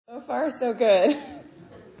So far, so good.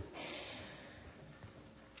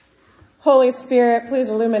 Holy Spirit, please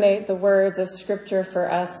illuminate the words of Scripture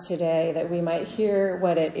for us today, that we might hear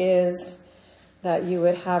what it is that you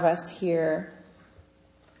would have us hear.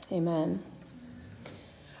 Amen.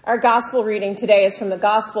 Our gospel reading today is from the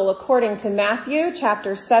Gospel according to Matthew,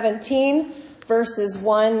 chapter 17, verses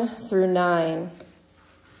 1 through 9.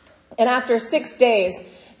 And after 6 days,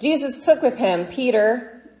 Jesus took with him Peter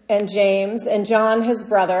and James and John, his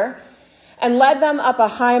brother, and led them up a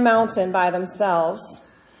high mountain by themselves.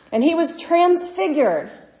 And he was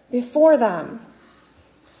transfigured before them.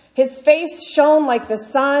 His face shone like the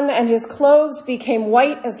sun, and his clothes became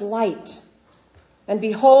white as light. And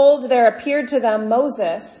behold, there appeared to them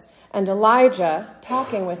Moses and Elijah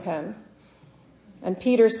talking with him. And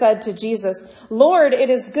Peter said to Jesus, "Lord, it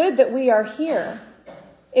is good that we are here.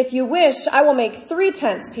 If you wish, I will make 3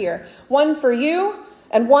 tents here, one for you,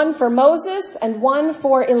 and one for Moses, and one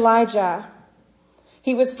for Elijah."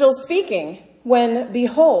 He was still speaking when,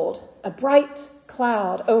 behold, a bright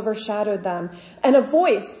cloud overshadowed them, and a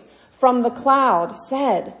voice from the cloud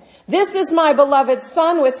said, "This is my beloved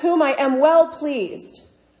Son, with whom I am well pleased.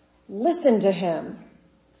 Listen to him."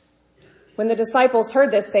 When the disciples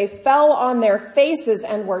heard this, they fell on their faces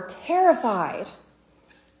and were terrified.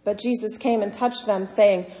 But Jesus came and touched them,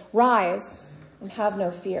 saying, "Rise and have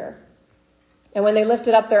no fear." And when they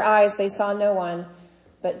lifted up their eyes, they saw no one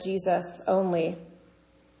but Jesus only.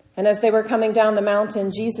 And as they were coming down the mountain,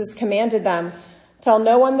 Jesus commanded them, "Tell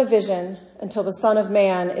no one the vision until the Son of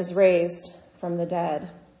Man is raised from the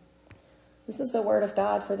dead." This is the word of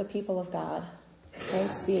God for the people of God.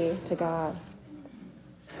 Thanks be to God.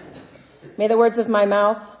 May the words of my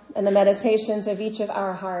mouth and the meditations of each of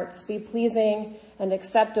our hearts be pleasing and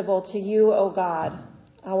acceptable to you, O God,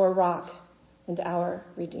 our rock and our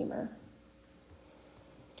Redeemer.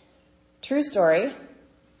 True story.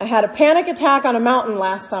 I had a panic attack on a mountain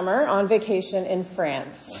last summer on vacation in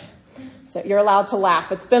France. So you're allowed to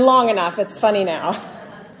laugh. It's been long enough. It's funny now.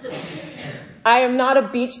 I am not a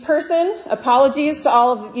beach person. Apologies to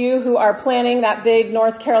all of you who are planning that big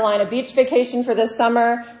North Carolina beach vacation for this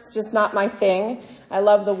summer. It's just not my thing. I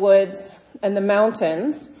love the woods and the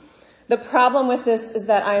mountains. The problem with this is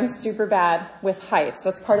that I am super bad with heights.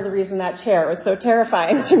 That's part of the reason that chair was so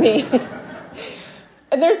terrifying to me.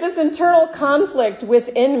 And there's this internal conflict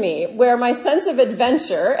within me where my sense of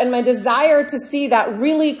adventure and my desire to see that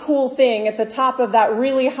really cool thing at the top of that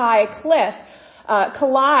really high cliff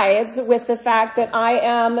collides with the fact that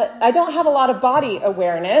I don't have a lot of body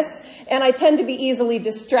awareness, and I tend to be easily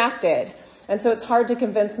distracted. And so it's hard to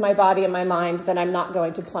convince my body and my mind that I'm not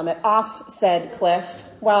going to plummet off said cliff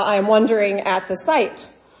while I'm wondering at the site.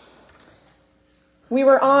 We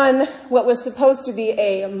were on what was supposed to be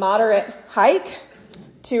a moderate hike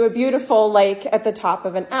to a beautiful lake at the top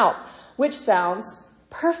of an Alp, which sounds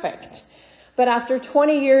perfect. But after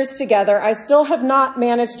 20 years together, I still have not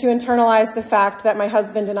managed to internalize the fact that my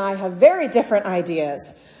husband and I have very different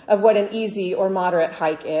ideas of what an easy or moderate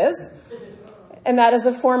hike is. And that as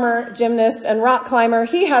a former gymnast and rock climber,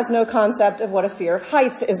 he has no concept of what a fear of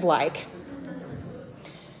heights is like.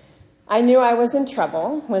 I knew I was in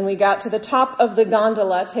trouble when we got to the top of the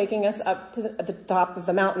gondola taking us up to the top of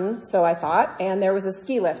the mountain, so I thought, and there was a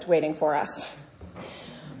ski lift waiting for us.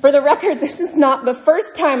 For the record, this is not the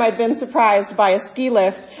first time I've been surprised by a ski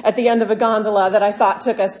lift at the end of a gondola that I thought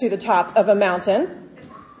took us to the top of a mountain.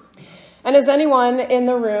 And as anyone in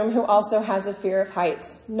the room who also has a fear of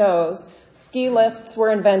heights knows, ski lifts were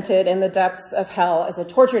invented in the depths of hell as a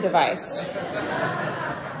torture device.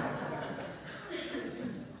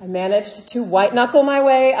 I managed to white-knuckle my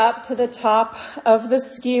way up to the top of the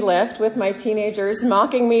ski lift with my teenagers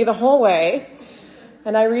mocking me the whole way,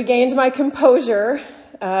 and I regained my composure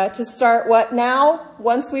to start what now,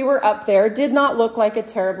 once we were up there, did not look like a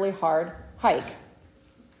terribly hard hike.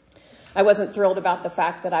 I wasn't thrilled about the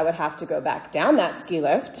fact that I would have to go back down that ski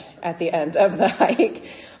lift at the end of the hike,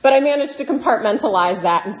 but I managed to compartmentalize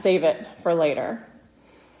that and save it for later.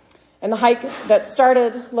 And the hike that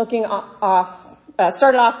started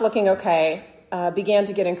off looking okay, began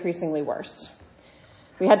to get increasingly worse.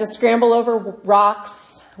 We had to scramble over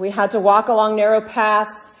rocks. We had to walk along narrow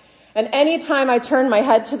paths. And any time I turned my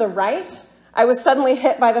head to the right, I was suddenly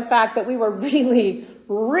hit by the fact that we were really,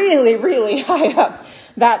 really, really high up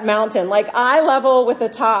that mountain, like eye level with the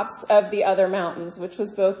tops of the other mountains, which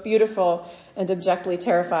was both beautiful and objectively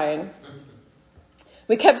terrifying.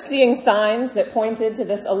 We kept seeing signs that pointed to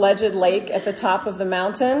this alleged lake at the top of the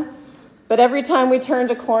mountain. But every time we turned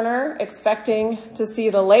a corner expecting to see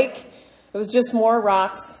the lake, it was just more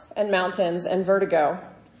rocks and mountains and vertigo.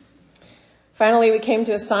 Finally, we came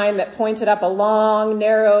to a sign that pointed up a long,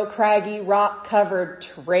 narrow, craggy, rock-covered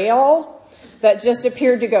trail that just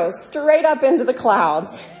appeared to go straight up into the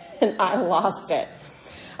clouds, and I lost it.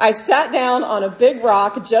 I sat down on a big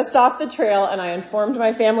rock just off the trail, and I informed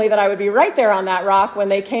my family that I would be right there on that rock when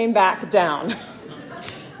they came back down.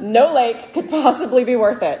 No lake could possibly be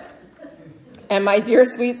worth it. And my dear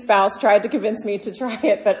sweet spouse tried to convince me to try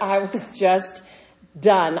it, but I was just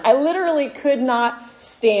done. I literally could not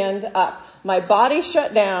stand up. My body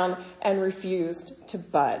shut down and refused to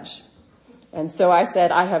budge. And so I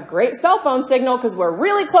said, I have great cell phone signal because we're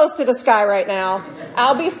really close to the sky right now.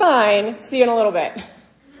 I'll be fine. See you in a little bit.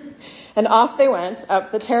 And off they went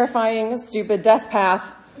up the terrifying, stupid death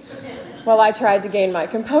path while I tried to gain my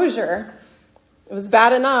composure. It was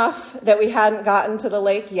bad enough that we hadn't gotten to the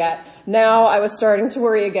lake yet. Now I was starting to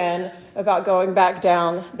worry again about going back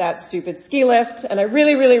down that stupid ski lift. And I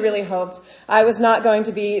really, really, really hoped I was not going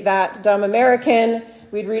to be that dumb American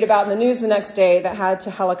we'd read about in the news the next day that had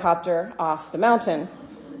to helicopter off the mountain.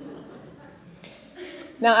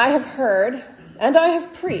 Now I have heard and I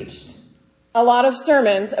have preached a lot of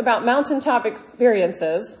sermons about mountaintop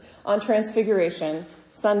experiences on Transfiguration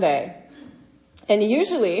Sunday. And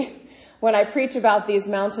usually when I preach about these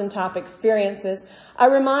mountaintop experiences, I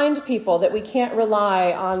remind people that we can't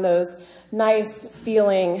rely on those nice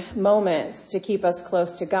feeling moments to keep us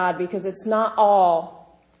close to God, because it's not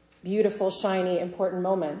all beautiful, shiny, important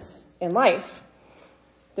moments in life.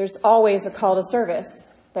 There's always a call to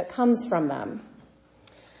service that comes from them.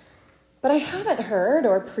 But I haven't heard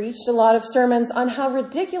or preached a lot of sermons on how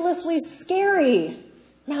ridiculously scary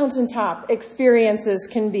mountaintop experiences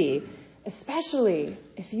can be, especially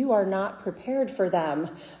if you are not prepared for them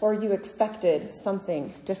or you expected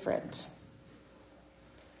something different.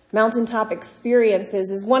 Mountaintop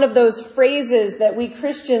experiences is one of those phrases that we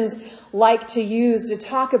Christians like to use to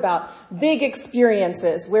talk about big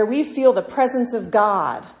experiences where we feel the presence of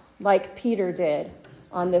God, like Peter did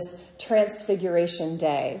on this Transfiguration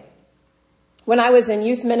Day. When I was in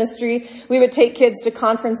youth ministry, we would take kids to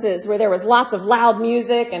conferences where there was lots of loud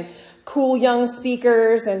music and cool young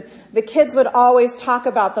speakers, and the kids would always talk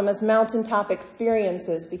about them as mountaintop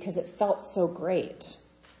experiences because it felt so great.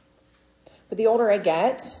 But the older I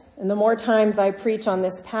get, and the more times I preach on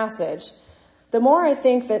this passage, the more I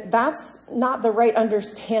think that that's not the right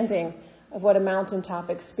understanding of what a mountaintop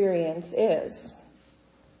experience is.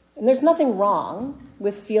 And there's nothing wrong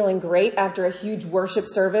with feeling great after a huge worship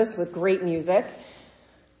service with great music,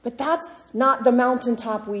 but that's not the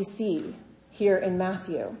mountaintop we see here in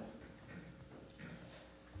Matthew.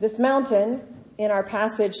 This mountain in our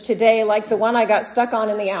passage today, like the one I got stuck on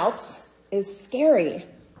in the Alps, is scary.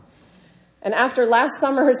 And after last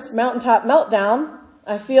summer's mountaintop meltdown,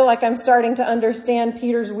 I feel like I'm starting to understand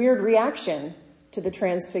Peter's weird reaction to the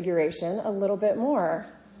Transfiguration a little bit more.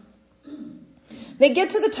 They get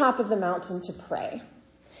to the top of the mountain to pray,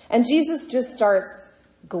 and Jesus just starts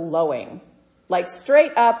glowing, like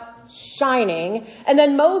straight up shining, and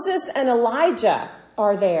then Moses and Elijah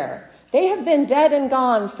are there. They have been dead and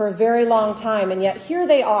gone for a very long time, and yet here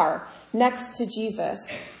they are next to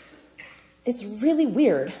Jesus. It's really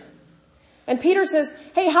weird. And Peter says,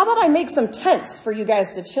 hey, how about I make some tents for you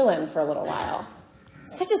guys to chill in for a little while?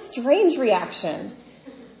 Such a strange reaction.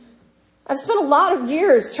 I've spent a lot of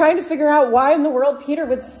years trying to figure out why in the world Peter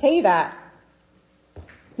would say that.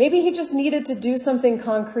 Maybe he just needed to do something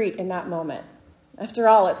concrete in that moment. After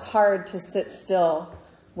all, it's hard to sit still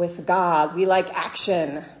with God. We like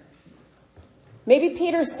action. Maybe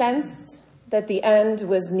Peter sensed that the end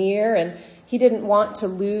was near and he didn't want to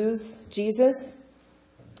lose Jesus.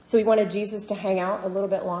 So he wanted Jesus to hang out a little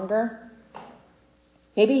bit longer.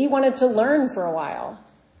 Maybe he wanted to learn for a while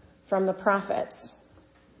from the prophets.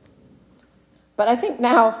 But I think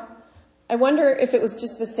now, I wonder if it was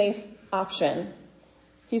just the safe option.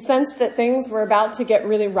 He sensed that things were about to get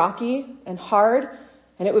really rocky and hard,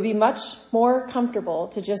 and it would be much more comfortable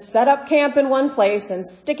to just set up camp in one place and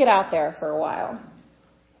stick it out there for a while.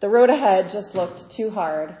 The road ahead just looked too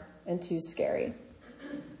hard and too scary.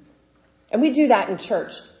 And we do that in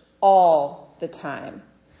church all the time.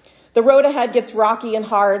 The road ahead gets rocky and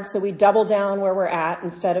hard, so we double down where we're at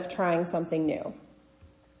instead of trying something new.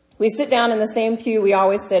 We sit down in the same pew we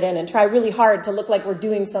always sit in and try really hard to look like we're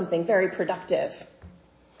doing something very productive.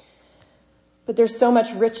 But there's so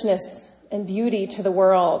much richness and beauty to the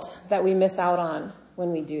world that we miss out on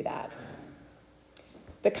when we do that.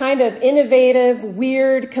 The kind of innovative,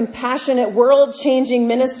 weird, compassionate, world-changing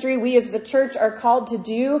ministry we as the church are called to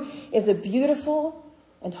do is a beautiful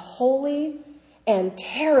and holy and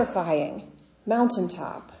terrifying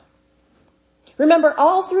mountaintop. Remember,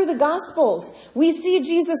 all through the Gospels, we see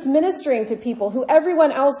Jesus ministering to people who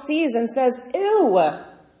everyone else sees and says, ew,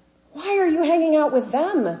 why are you hanging out with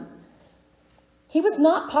them? He was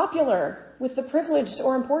not popular with the privileged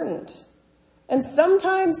or important. And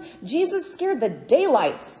sometimes Jesus scared the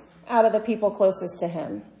daylights out of the people closest to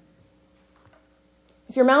him.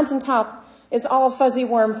 If your mountaintop is all fuzzy,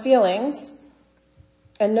 warm feelings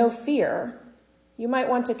and no fear, you might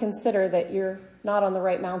want to consider that you're not on the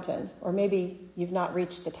right mountain, or maybe you've not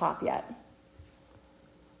reached the top yet.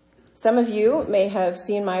 Some of you may have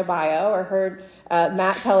seen my bio or heard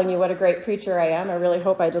Matt telling you what a great preacher I am. I really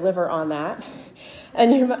hope I deliver on that.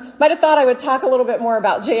 And you might have thought I would talk a little bit more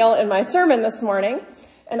about jail in my sermon this morning.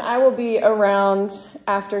 And I will be around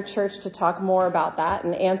after church to talk more about that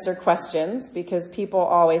and answer questions, because people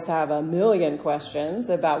always have a million questions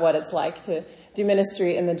about what it's like to do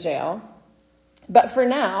ministry in the jail. But for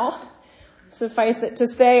now, suffice it to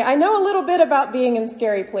say, I know a little bit about being in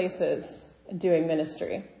scary places and doing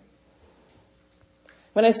ministry.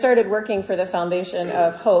 When I started working for the Foundation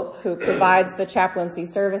of Hope, who provides the chaplaincy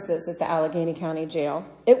services at the Allegheny County Jail,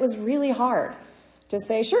 it was really hard to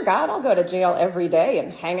say, sure, God, I'll go to jail every day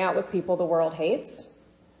and hang out with people the world hates.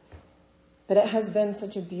 But it has been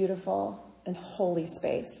such a beautiful and holy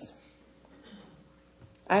space.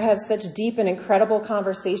 I have such deep and incredible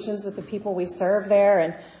conversations with the people we serve there,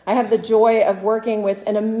 and I have the joy of working with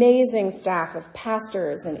an amazing staff of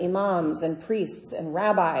pastors and imams and priests and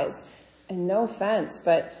rabbis. And no offense,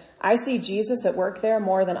 but I see Jesus at work there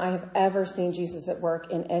more than I have ever seen Jesus at work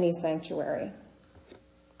in any sanctuary.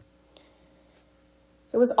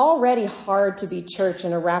 It was already hard to be church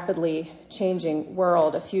in a rapidly changing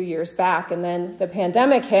world a few years back, and then the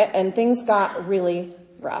pandemic hit and things got really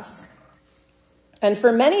rough. And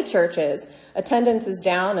for many churches, attendance is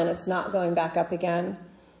down and it's not going back up again.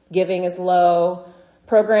 Giving is low.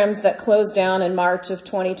 Programs that closed down in March of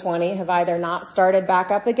 2020 have either not started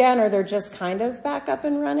back up again or they're just kind of back up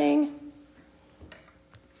and running.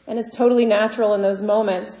 And it's totally natural in those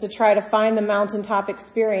moments to try to find the mountaintop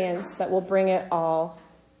experience that will bring it all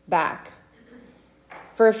back.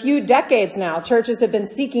 For a few decades now, churches have been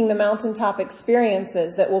seeking the mountaintop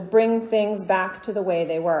experiences that will bring things back to the way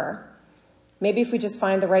they were. Maybe if we just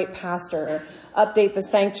find the right pastor, or update the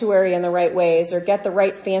sanctuary in the right ways, or get the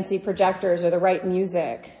right fancy projectors or the right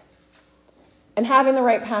music. And having the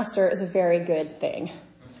right pastor is a very good thing.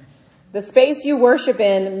 The space you worship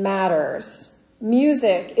in matters.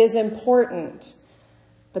 Music is important,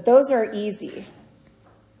 but those are easy.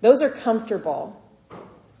 Those are comfortable.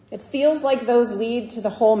 It feels like those lead to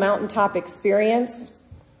the whole mountaintop experience,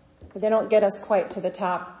 but they don't get us quite to the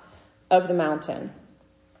top of the mountain.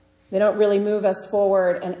 They don't really move us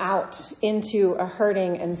forward and out into a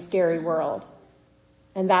hurting and scary world.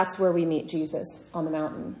 And that's where we meet Jesus on the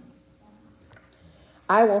mountain.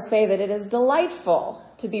 I will say that it is delightful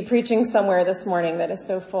to be preaching somewhere this morning that is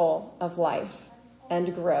so full of life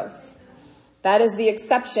and growth. That is the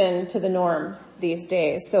exception to the norm these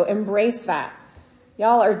days. So embrace that.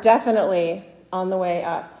 Y'all are definitely on the way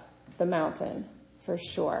up the mountain for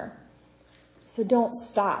sure. So don't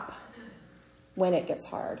stop when it gets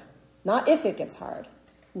hard. Not if it gets hard,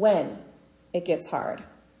 when it gets hard.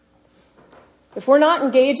 If we're not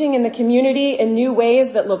engaging in the community in new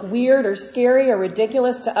ways that look weird or scary or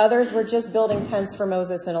ridiculous to others, we're just building tents for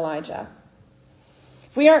Moses and Elijah.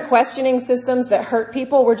 If we aren't questioning systems that hurt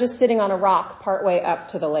people, we're just sitting on a rock partway up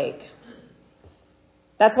to the lake.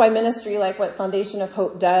 That's why ministry like what Foundation of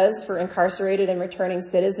Hope does for incarcerated and returning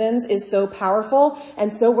citizens is so powerful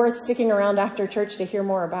and so worth sticking around after church to hear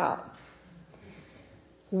more about.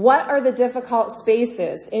 What are the difficult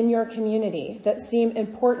spaces in your community that seem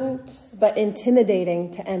important but intimidating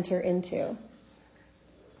to enter into?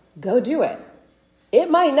 Go do it. It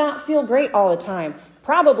might not feel great all the time.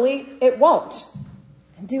 Probably it won't.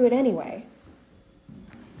 Do it anyway.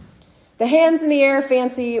 The hands in the air,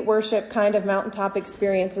 fancy worship kind of mountaintop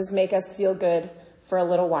experiences make us feel good for a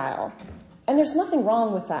little while. And there's nothing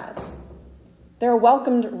wrong with that. They're a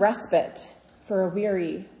welcomed respite for a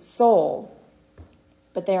weary soul.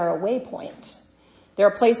 But they are a waypoint. They're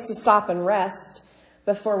a place to stop and rest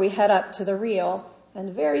before we head up to the real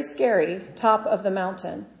and very scary top of the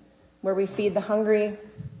mountain, where we feed the hungry,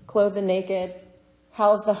 clothe the naked,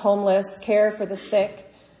 house the homeless, care for the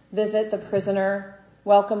sick, visit the prisoner,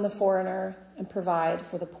 welcome the foreigner, and provide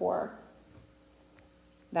for the poor.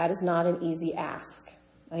 That is not an easy ask,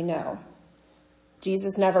 I know.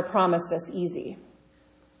 Jesus never promised us easy.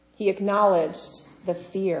 He acknowledged the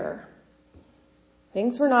fear.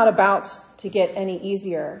 Things were not about to get any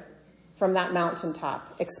easier from that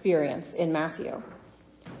mountaintop experience in Matthew.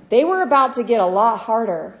 They were about to get a lot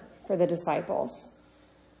harder for for the disciples.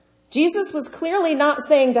 Jesus was clearly not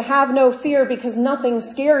saying to have no fear because nothing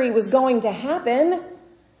scary was going to happen.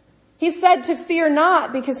 He said to fear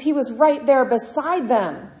not because he was right there beside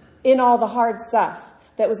them in all the hard stuff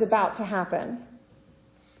that was about to happen.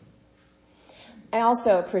 I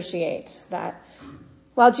also appreciate that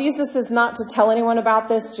while Jesus is not to tell anyone about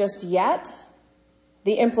this just yet,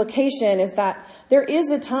 the implication is that there is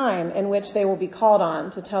a time in which they will be called on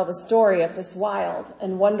to tell the story of this wild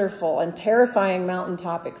and wonderful and terrifying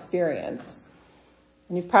mountaintop experience.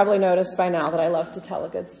 And you've probably noticed by now that I love to tell a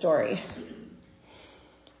good story.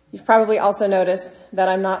 You've probably also noticed that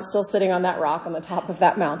I'm not still sitting on that rock on the top of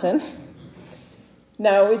that mountain.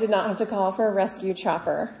 No, we did not have to call for a rescue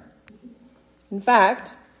chopper. In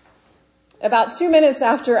fact, about 2 minutes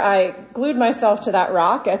after I glued myself to that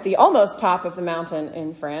rock at the almost top of the mountain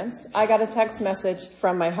in France, I got a text message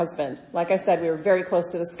from my husband. Like I said, we were very close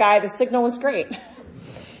to the sky. The signal was great.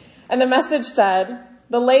 And the message said,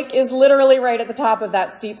 "The lake is literally right at the top of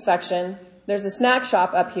that steep section. There's a snack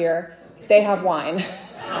shop up here. They have wine."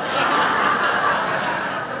 Yeah.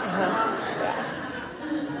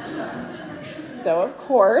 So of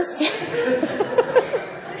course,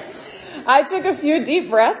 I took a few deep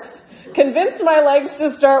breaths, convinced my legs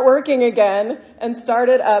to start working again, and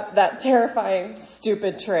started up that terrifying,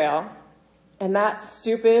 stupid trail. And that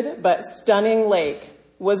stupid but stunning lake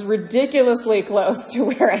was ridiculously close to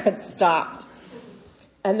where I had stopped.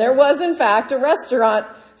 And there was, in fact, a restaurant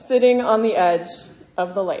sitting on the edge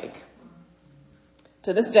of the lake.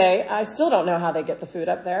 To this day, I still don't know how they get the food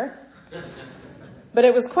up there. But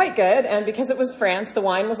it was quite good, and because it was France, the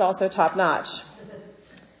wine was also top-notch.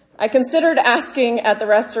 I considered asking at the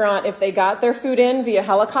restaurant if they got their food in via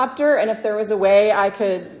helicopter and if there was a way I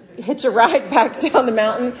could hitch a ride back down the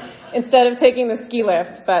mountain instead of taking the ski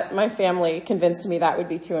lift, but my family convinced me that would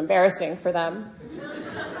be too embarrassing for them.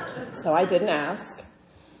 So I didn't ask.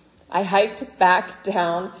 I hiked back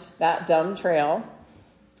down that dumb trail,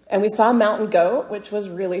 and we saw a mountain goat, which was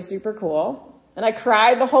really super cool. And I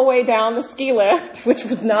cried the whole way down the ski lift, which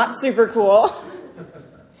was not super cool.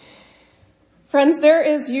 Friends, there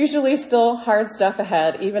is usually still hard stuff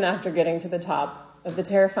ahead, even after getting to the top of the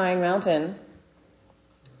terrifying mountain.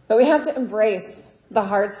 But we have to embrace the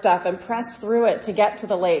hard stuff and press through it to get to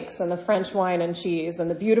the lakes and the French wine and cheese and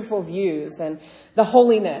the beautiful views and the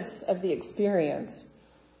holiness of the experience.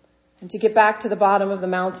 And to get back to the bottom of the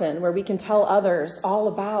mountain where we can tell others all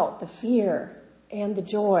about the fear and the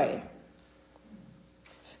joy.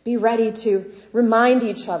 Be ready to remind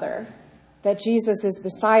each other that Jesus is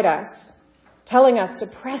beside us, telling us to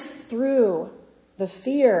press through the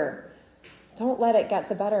fear. Don't let it get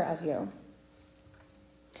the better of you.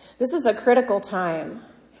 This is a critical time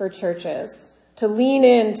for churches to lean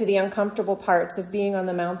into the uncomfortable parts of being on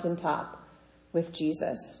the mountaintop with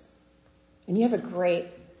Jesus. And you have a great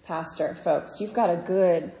pastor, folks. You've got a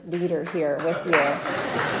good leader here with you.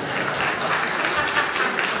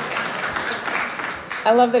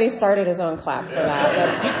 I love that he started his own clap for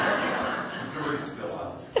that.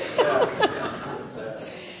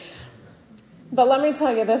 But let me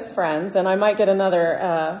tell you this, friends, and I might get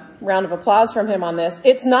another round of applause from him on this.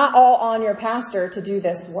 It's not all on your pastor to do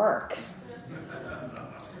this work.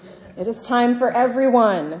 It is time for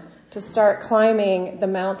everyone to start climbing the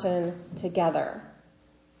mountain together.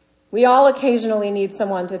 We all occasionally need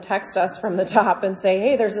someone to text us from the top and say,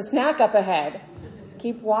 "Hey, there's a snack up ahead.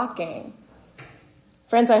 Keep walking."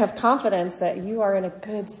 Friends, I have confidence that you are in a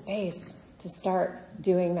good space to start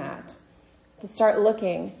doing that, to start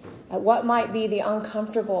looking at what might be the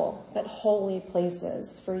uncomfortable but holy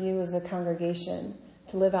places for you as a congregation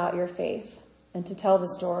to live out your faith and to tell the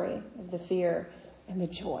story of the fear and the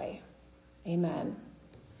joy. Amen.